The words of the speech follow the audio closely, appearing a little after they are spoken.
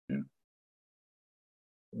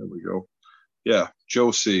There we go. Yeah, Joe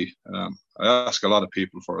C. I ask a lot of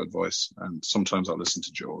people for advice, and sometimes I listen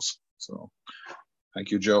to Joe's. So thank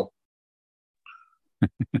you, Joe.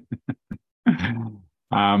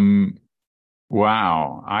 Um,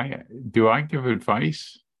 wow. I give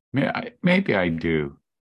advice? Maybe I do.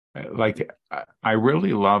 Like I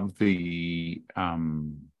really love the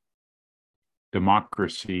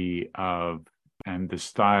democracy of and the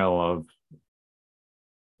style of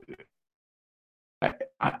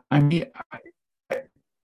I mean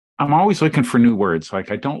I'm always looking for new words.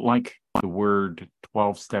 Like I don't like the word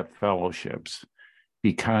 12-step fellowships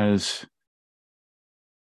because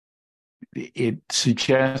it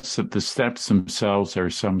suggests that the steps themselves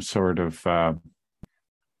are some sort of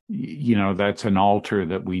that's an altar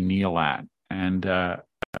that we kneel at. And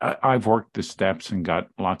I've worked the steps and got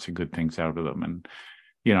lots of good things out of them. And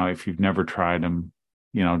if you've never tried them,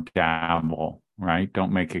 dabble, right?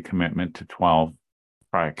 Don't make a commitment to 12,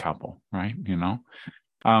 try a couple, right?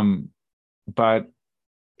 Um, but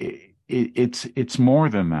it's more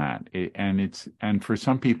than that. And for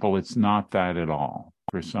some people, it's not that at all.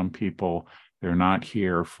 For some people, they're not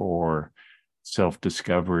here for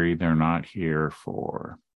self-discovery. They're not here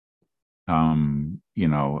for,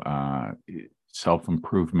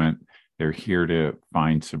 self-improvement. They're here to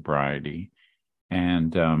find sobriety.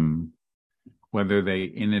 And whether they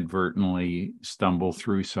inadvertently stumble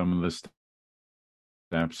through some of the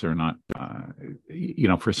steps or not,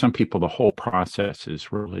 for some people, the whole process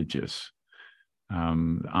is religious.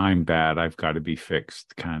 I'm bad, I've got to be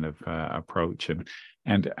fixed kind of approach.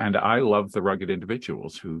 And I love the rugged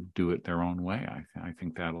individuals who do it their own way. I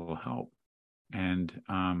think that'll help. And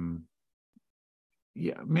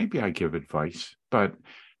yeah, maybe I give advice, but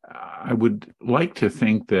I would like to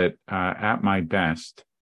think that at my best,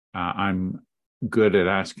 I'm good at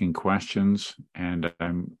asking questions, and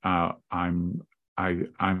I'm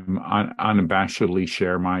unabashedly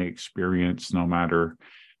share my experience. No matter,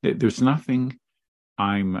 there's nothing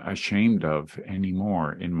I'm ashamed of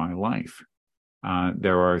anymore in my life.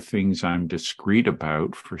 There are things I'm discreet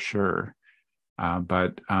about for sure,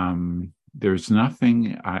 but there's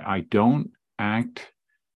nothing. I don't act,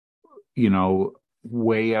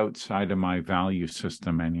 way outside of my value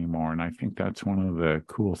system anymore. And I think that's one of the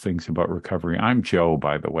cool things about recovery. I'm Joe,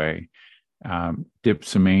 by the way,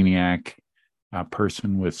 dipsomaniac, a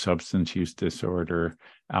person with substance use disorder,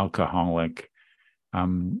 alcoholic.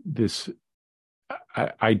 This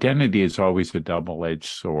identity is always a double-edged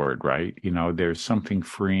sword, right? There's something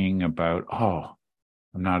freeing about, oh,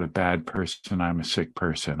 I'm not a bad person. I'm a sick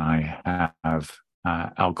person. I have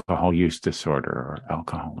alcohol use disorder or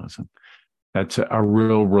alcoholism. That's a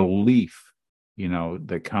real relief,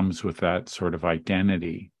 that comes with that sort of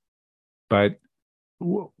identity. But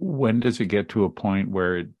when does it get to a point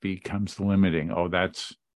where it becomes limiting? Oh,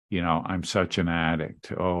 that's, I'm such an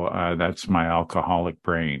addict. Oh, that's my alcoholic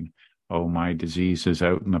brain. Oh, my disease is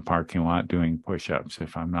out in the parking lot doing push-ups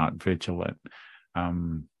if I'm not vigilant.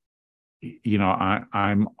 I'm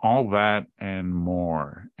all that and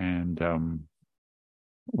more. And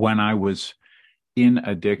when I was in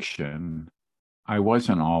addiction, I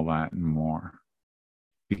wasn't all that and more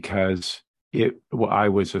because I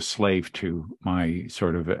was a slave to my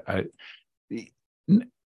sort of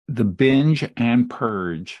the binge and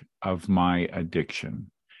purge of my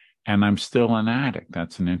addiction. And I'm still an addict.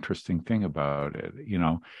 That's an interesting thing about it.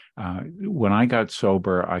 When I got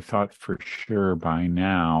sober, I thought for sure by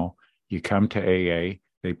now you come to AA,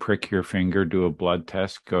 they prick your finger, do a blood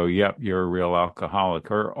test, go, yep, you're a real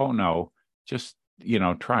alcoholic. Or, oh no, just,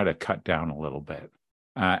 try to cut down a little bit.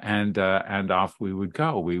 And off we would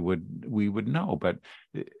go. We would know, but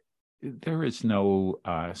there is no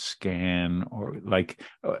scan or like.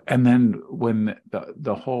 And then when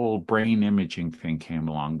the whole brain imaging thing came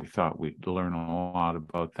along, we thought we'd learn a lot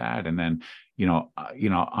about that. And then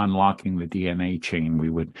unlocking the DNA chain,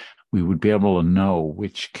 we would be able to know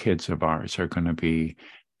which kids of ours are going to be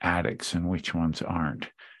addicts and which ones aren't.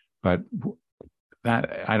 But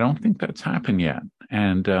that I don't think that's happened yet.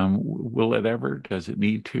 And will it ever? Does it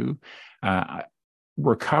need to?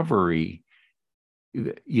 Recovery,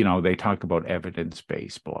 they talk about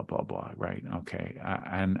evidence-based, blah, blah, blah, right? Okay.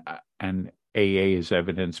 And AA is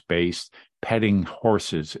evidence-based. Petting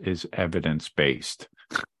horses is evidence-based.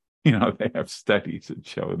 They have studies that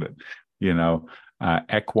show that,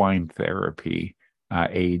 equine therapy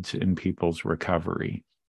aids in people's recovery.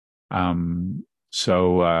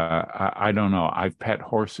 So I don't know. I've pet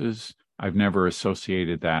horses. I've never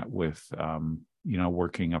associated that with,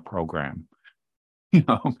 working a program.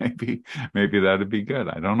 Maybe that'd be good.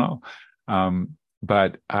 I don't know.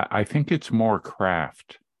 But I think it's more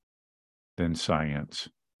craft than science.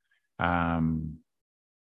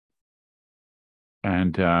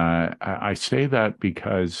 And I say that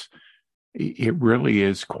because it really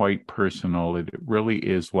is quite personal. It really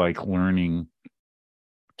is like learning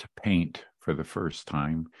to paint for the first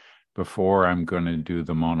time. Before I'm going to do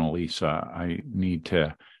the Mona Lisa, I need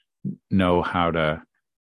to know how to,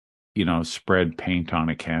 spread paint on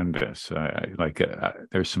a canvas.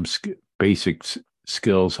 There's some basic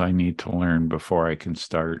skills I need to learn before I can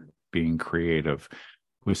start being creative.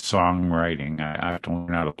 With songwriting, I have to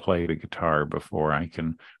learn how to play the guitar before I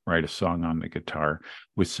can write a song on the guitar.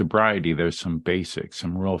 With sobriety, there's some basics,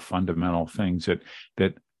 some real fundamental things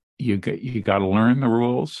that you got to learn the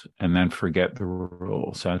rules and then forget the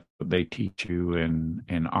rules. That's what they teach you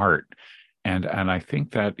in art. And I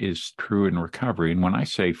think that is true in recovery. And when I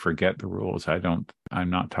say forget the rules, I'm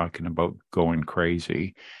not talking about going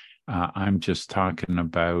crazy. I'm just talking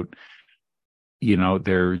about,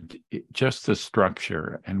 they're just the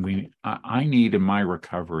structure. And I need in my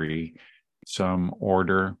recovery some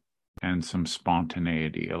order and some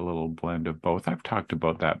spontaneity, a little blend of both. I've talked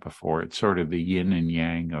about that before. It's sort of the yin and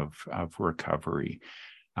yang of recovery,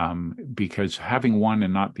 because having one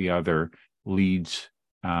and not the other leads,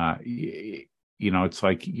 it's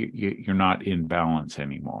like you're not in balance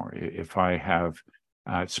anymore. If I have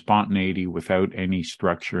spontaneity without any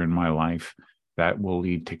structure in my life, that will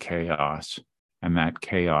lead to chaos. And that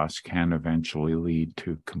chaos can eventually lead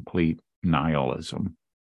to complete nihilism.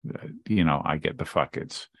 I get the fuck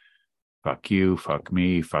it's. Fuck you, fuck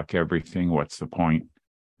me, fuck everything. What's the point?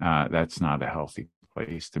 That's not a healthy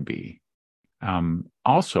place to be.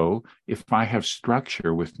 Also, if I have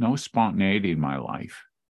structure with no spontaneity in my life,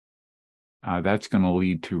 that's going to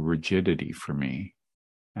lead to rigidity for me.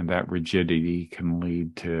 And that rigidity can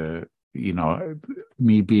lead to,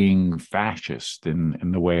 me being fascist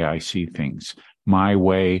in the way I see things. My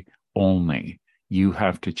way only. You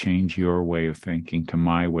have to change your way of thinking to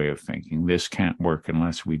my way of thinking. This can't work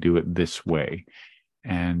unless we do it this way.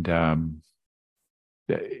 And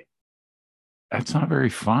that's not very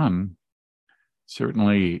fun.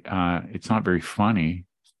 Certainly, it's not very funny.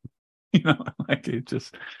 It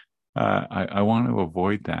just, I want to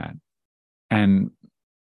avoid that. And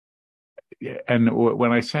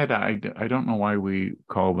when I said, I don't know why we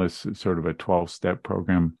call this sort of a 12-step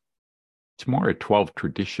program. It's more a 12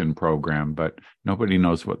 tradition program, but nobody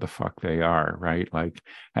knows what the fuck they are, right? Like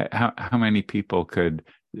how many people could,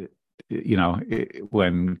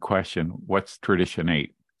 when questioned, what's tradition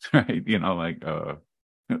 8, right?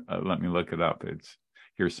 Let me look it up. It's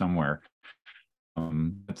here somewhere.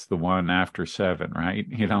 It's the one after 7, right?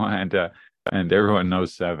 And everyone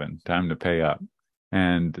knows 7, time to pay up.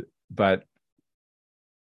 But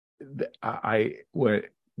the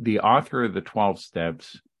author of the 12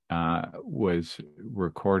 steps was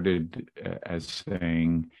recorded as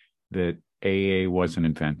saying that AA wasn't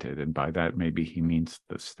invented, and by that maybe he means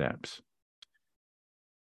the steps,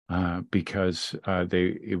 because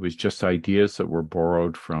it was just ideas that were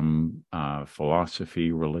borrowed from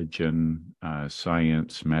philosophy, religion,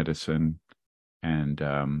 science, medicine, and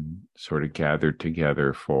sort of gathered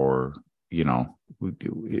together for,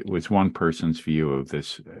 it was one person's view of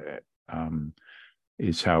this.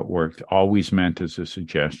 Is how it worked. Always meant as a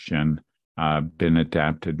suggestion, been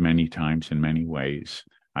adapted many times in many ways.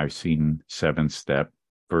 I've seen 7-step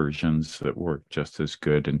versions that work just as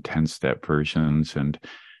good, and 10-step versions, and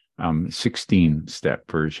 16-step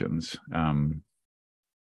versions.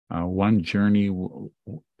 One journey,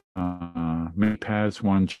 many paths,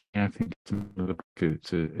 one. I think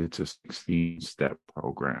it's a 16-step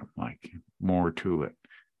program, like more to it.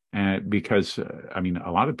 And because,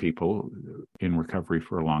 a lot of people in recovery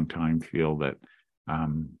for a long time feel that,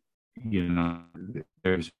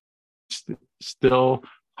 there's still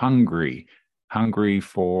hungry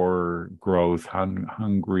for growth,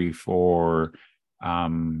 hungry for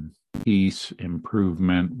peace,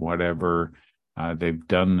 improvement, whatever. They've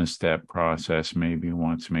done the step process maybe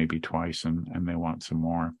once, maybe twice, and they want some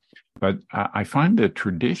more. But I find that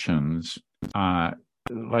traditions,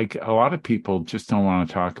 like a lot of people just don't want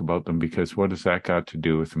to talk about them, because what has that got to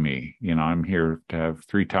do with me? I'm here to have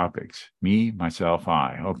 3 topics: me, myself,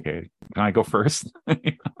 I. Okay, can I go first?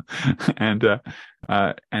 And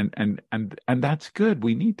that's good.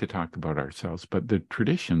 We need to talk about ourselves, but the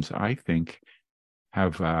traditions, I think,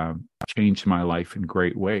 have changed my life in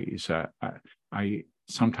great ways. I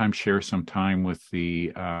sometimes share some time with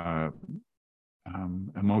the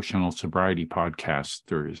emotional sobriety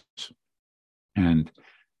podcasters. And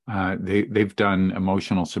they've done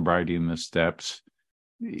emotional sobriety in the steps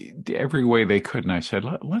every way they could. And I said,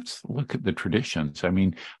 let's look at the traditions.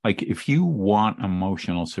 Like if you want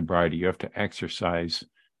emotional sobriety, you have to exercise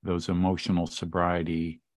those emotional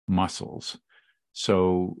sobriety muscles.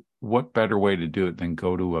 So what better way to do it than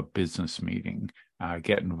go to a business meeting,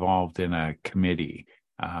 get involved in a committee,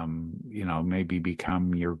 maybe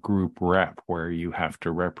become your group rep where you have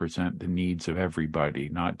to represent the needs of everybody,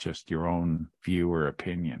 not just your own view or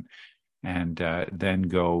opinion, and then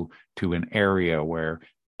go to an area where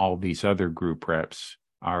all these other group reps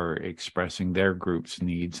are expressing their group's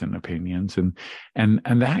needs and opinions, and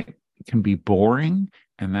that can be boring,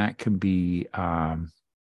 and that can be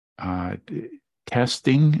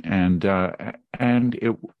testing, and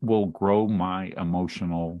it will grow my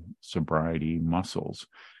emotional sobriety muscles.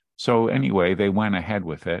 So anyway, they went ahead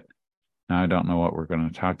with it. Now, I don't know what we're going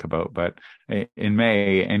to talk about, but in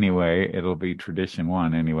May anyway, it'll be tradition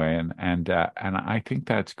one anyway, and I think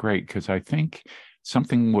that's great, because I think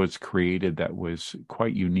something was created that was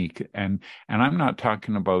quite unique, and I'm not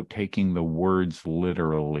talking about taking the words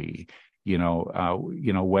literally,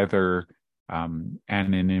 whether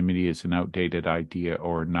anonymity is an outdated idea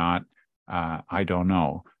or not, I don't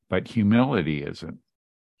know, but humility isn't.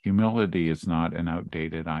 Humility is not an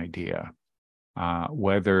outdated idea.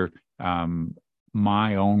 Whether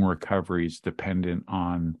my own recovery is dependent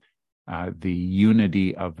on the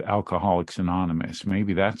unity of Alcoholics Anonymous,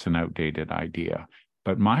 maybe that's an outdated idea.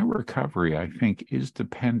 But my recovery, I think, is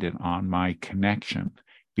dependent on my connection.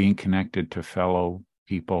 Being connected to fellow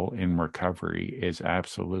people in recovery is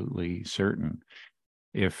absolutely certain.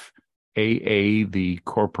 If AA, the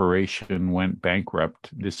corporation, went bankrupt,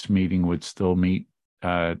 this meeting would still meet.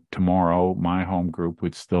 Tomorrow, my home group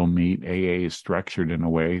would still meet. AA is structured in a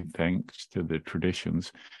way, thanks to the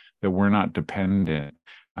traditions, that we're not dependent.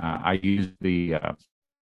 I use the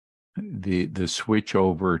switch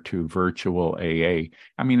over to virtual AA.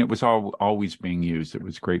 I mean, it was always being used. It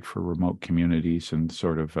was great for remote communities and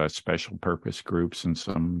sort of special purpose groups, and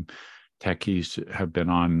some techies have been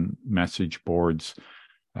on message boards.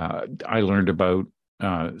 I learned about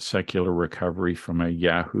secular recovery from a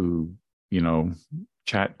Yahoo,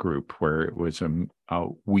 chat group, where it was a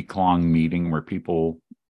week-long meeting where people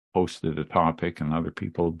posted a topic and other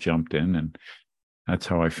people jumped in, and that's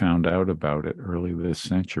how I found out about it early this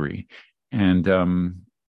century. And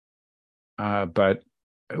but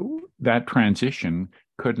that transition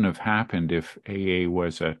couldn't have happened if AA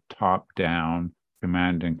was a top-down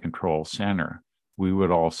command and control center. We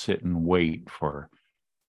would all sit and wait for,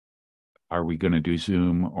 are we going to do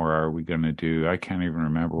Zoom, or are we going to do, I can't even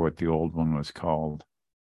remember what the old one was called.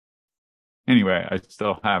 Anyway, I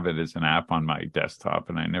still have it as an app on my desktop,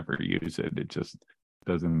 and I never use it. It just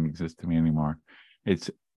doesn't exist to me anymore. It's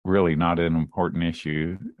really not an important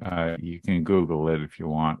issue. You can Google it if you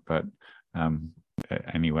want, but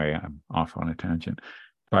anyway, I'm off on a tangent.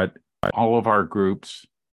 But all of our groups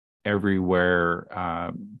everywhere,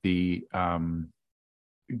 the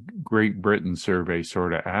Great Britain survey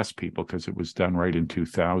sort of asked people, because it was done right in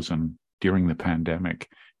 2000 during the pandemic,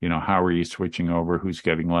 how are you switching over? Who's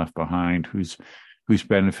getting left behind? Who's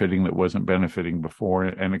benefiting that wasn't benefiting before?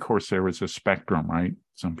 And of course, there was a spectrum, right?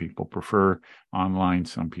 Some people prefer online.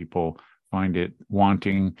 Some people find it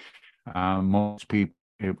wanting. Most people,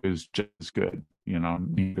 it was just as good,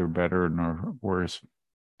 neither better nor worse.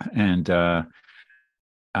 And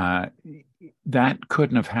that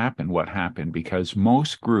couldn't have happened. What happened? Because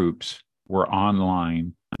most groups were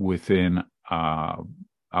online within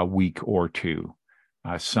a week or two,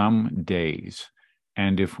 some days.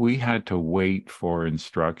 And if we had to wait for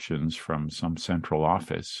instructions from some central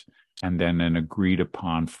office and then an agreed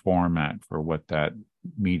upon format for what that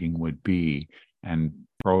meeting would be and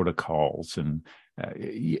protocols, and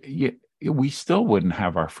we still wouldn't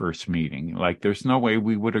have our first meeting. Like, there's no way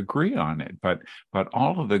we would agree on it. But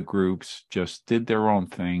all of the groups just did their own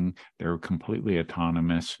thing. They were completely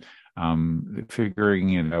autonomous,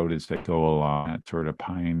 figuring it out as they go along, that sort of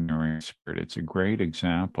pioneering spirit. It's a great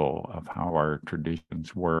example of how our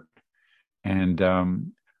traditions work. And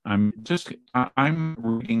I'm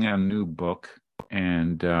reading a new book,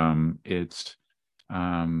 and it's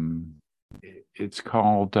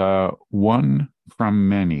called One from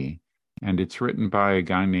Many. And it's written by a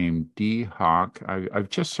guy named D. Hawk. I've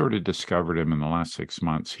just sort of discovered him in the last 6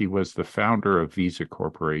 months. He was the founder of Visa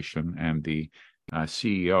Corporation and the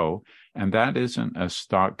CEO. And that isn't a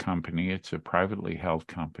stock company. It's a privately held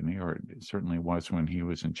company, or it certainly was when he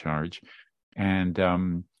was in charge.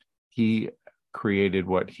 And he created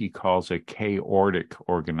what he calls a chaotic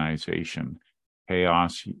organization.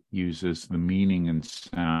 Chaos uses the meaning and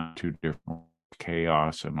sound to different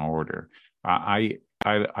chaos and order.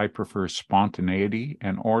 I prefer spontaneity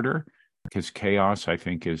and order, because chaos, I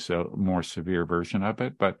think, is a more severe version of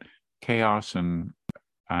it. But chaos and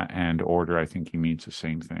and order, I think he means the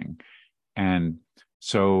same thing. And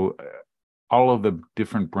so all of the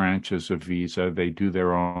different branches of Visa, they do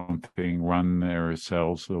their own thing, run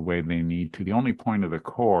themselves the way they need to. The only point of the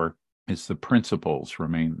core is the principles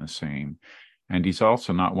remain the same. And he's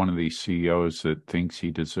also not one of these CEOs that thinks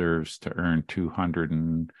he deserves to earn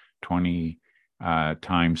 220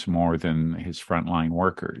 times more than his frontline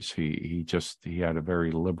workers. He had a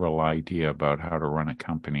very liberal idea about how to run a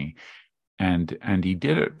company, and he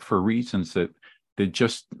did it for reasons that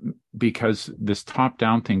just because this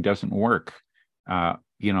top-down thing doesn't work.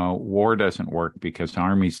 War doesn't work because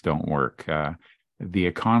armies don't work. The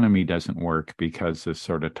economy doesn't work because this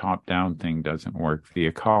sort of top-down thing doesn't work. The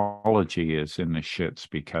ecology is in the shits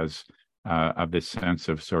because of this sense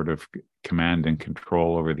of sort of command and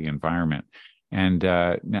control over the environment. And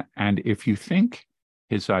if you think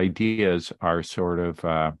his ideas are sort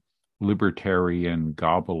of libertarian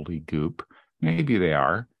gobbledygook, maybe they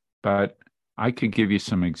are, but I could give you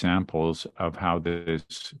some examples of how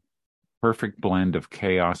this perfect blend of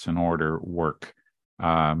chaos and order work.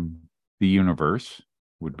 The universe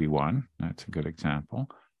would be one. That's a good example.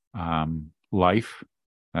 Life,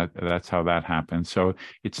 that's how that happens. So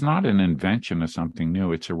it's not an invention of something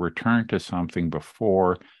new. It's a return to something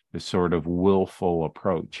before, this sort of willful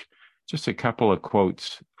approach. Just a couple of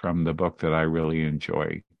quotes from the book that I really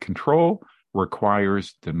enjoy. Control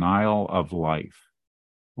requires denial of life.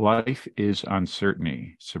 Life is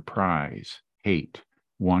uncertainty, surprise, hate,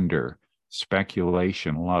 wonder,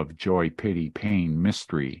 speculation, love, joy, pity, pain,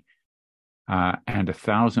 mystery, and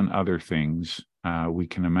 1,000 other things we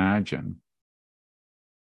can imagine.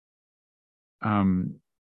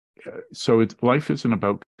 So life isn't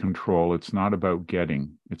about control. It's not about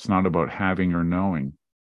getting. It's not about having or knowing.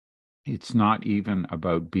 It's not even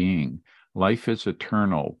about being. Life is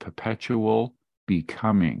eternal, perpetual,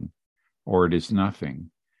 becoming, or it is nothing.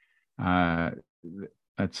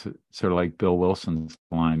 That's sort of like Bill Wilson's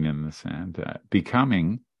line in The Sand.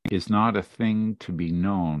 Becoming is not a thing to be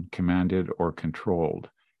known, commanded, or controlled.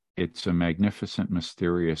 It's a magnificent,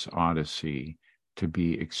 mysterious odyssey to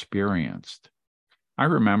be experienced. I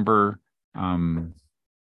remember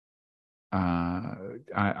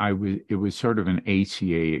it was sort of an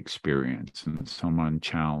ACA experience, and someone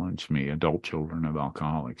challenged me, adult children of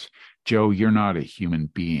alcoholics. Joe, you're not a human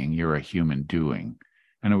being, you're a human doing.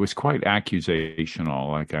 And it was quite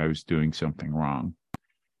accusational, like I was doing something wrong.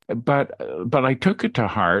 But I took it to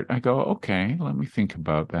heart. I go, okay, let me think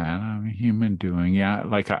about that. I'm a human doing. Yeah,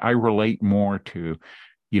 like I relate more to,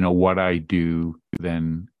 what I do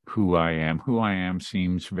than who I am. Who I am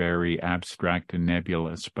seems very abstract and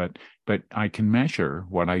nebulous, but I can measure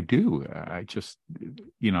what I do. I just,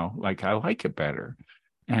 like I like it better.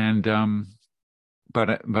 And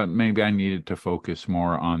but maybe I needed to focus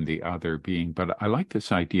more on the other being. But I like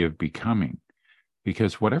this idea of becoming,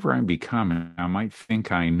 because whatever I'm becoming, I might think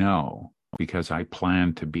I know because I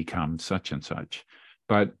plan to become such and such,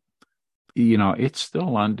 but it's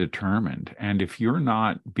still undetermined. And if you're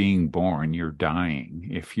not being born, you're dying.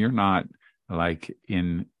 If you're not like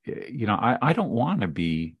I don't want to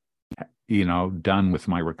be, done with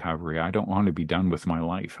my recovery. I don't want to be done with my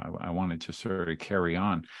life. I want to just sort of carry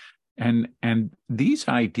on. And these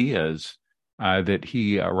ideas that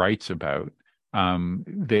he writes about,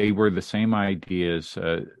 they were the same ideas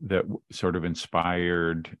that sort of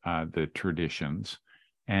inspired the traditions,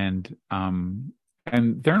 and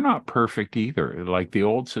they're not perfect either. Like the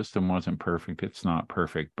old system wasn't perfect; it's not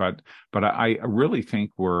perfect, but I really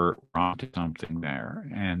think we're onto something there,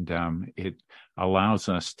 and it allows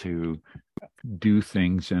us to do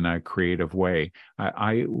things in a creative way.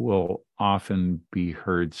 I will often be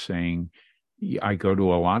heard saying, I go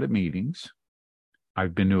to a lot of meetings.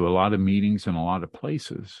 I've been to a lot of meetings in a lot of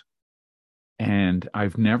places, and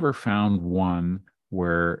I've never found one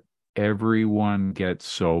where everyone gets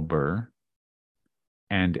sober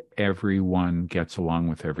and everyone gets along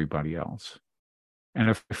with everybody else. And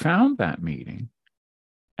if I found that meeting,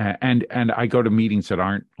 and I go to meetings that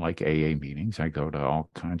aren't like AA meetings, I go to all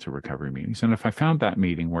kinds of recovery meetings. And if I found that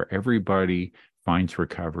meeting where everybody finds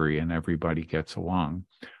recovery and everybody gets along,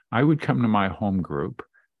 I would come to my home group.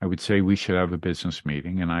 I would say we should have a business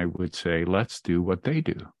meeting, and I would say, let's do what they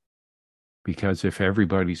do. Because if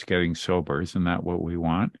everybody's getting sober, isn't that what we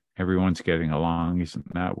want? Everyone's getting along,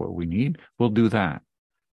 isn't that what we need? We'll do that.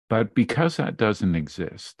 But because that doesn't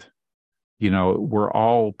exist, we're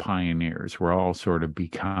all pioneers. We're all sort of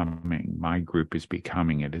becoming. My group is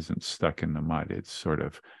becoming. It isn't stuck in the mud. It's sort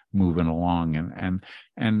of moving along.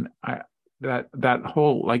 And that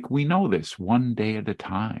whole, like, we know this, one day at a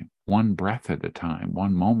time, one breath at a time,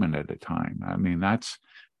 one moment at a time. I mean, that's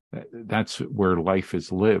that's where life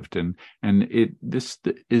is lived, and this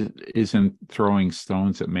isn't throwing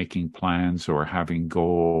stones at making plans or having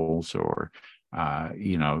goals or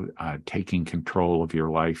taking control of your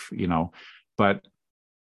life, but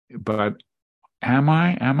am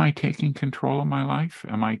I taking control of my life?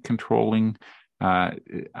 Am I controlling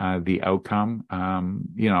the outcome?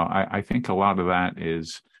 I think a lot of that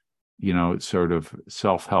is sort of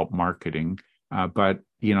self-help marketing. But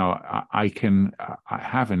I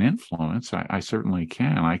have an influence. I certainly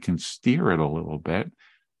can. I can steer it a little bit,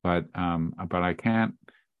 but I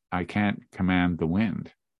can't command the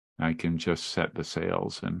wind. I can just set the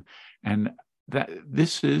sails, and that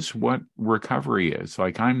this is what recovery is.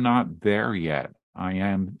 Like, I'm not there yet. I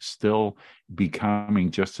am still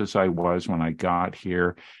becoming just as I was when I got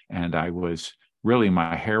here, and I was really,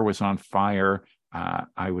 my hair was on fire.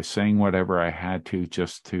 I was saying whatever I had to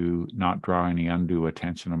just to not draw any undue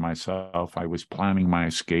attention to myself. I was planning my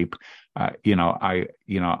escape. I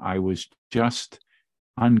was just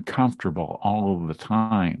uncomfortable all of the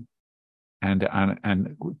time. And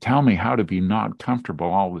tell me how to be not comfortable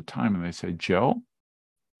all the time. And they said, Joe,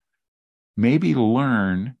 maybe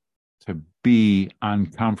learn to be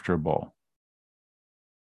uncomfortable.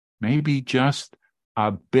 Maybe just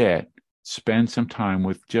a bit. Spend some time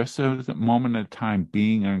with just a moment at a time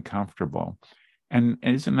being uncomfortable. And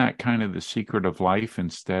isn't that kind of the secret of life?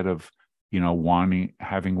 Instead of,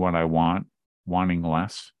 having what I want, wanting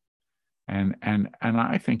less. And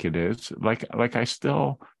I think it is. Like I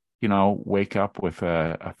still, wake up with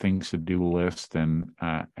a things to do list, and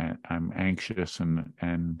I'm anxious,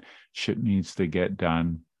 and shit needs to get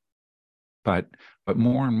done. But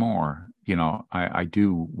more and more, I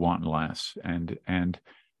do want less, and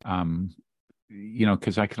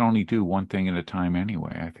because I can only do one thing at a time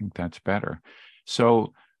anyway. I think that's better.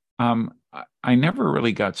 So I never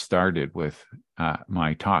really got started with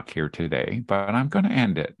my talk here today, but I'm going to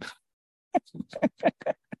end it.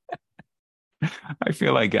 I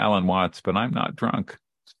feel like Alan Watts, but I'm not drunk.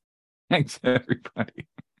 Thanks, everybody.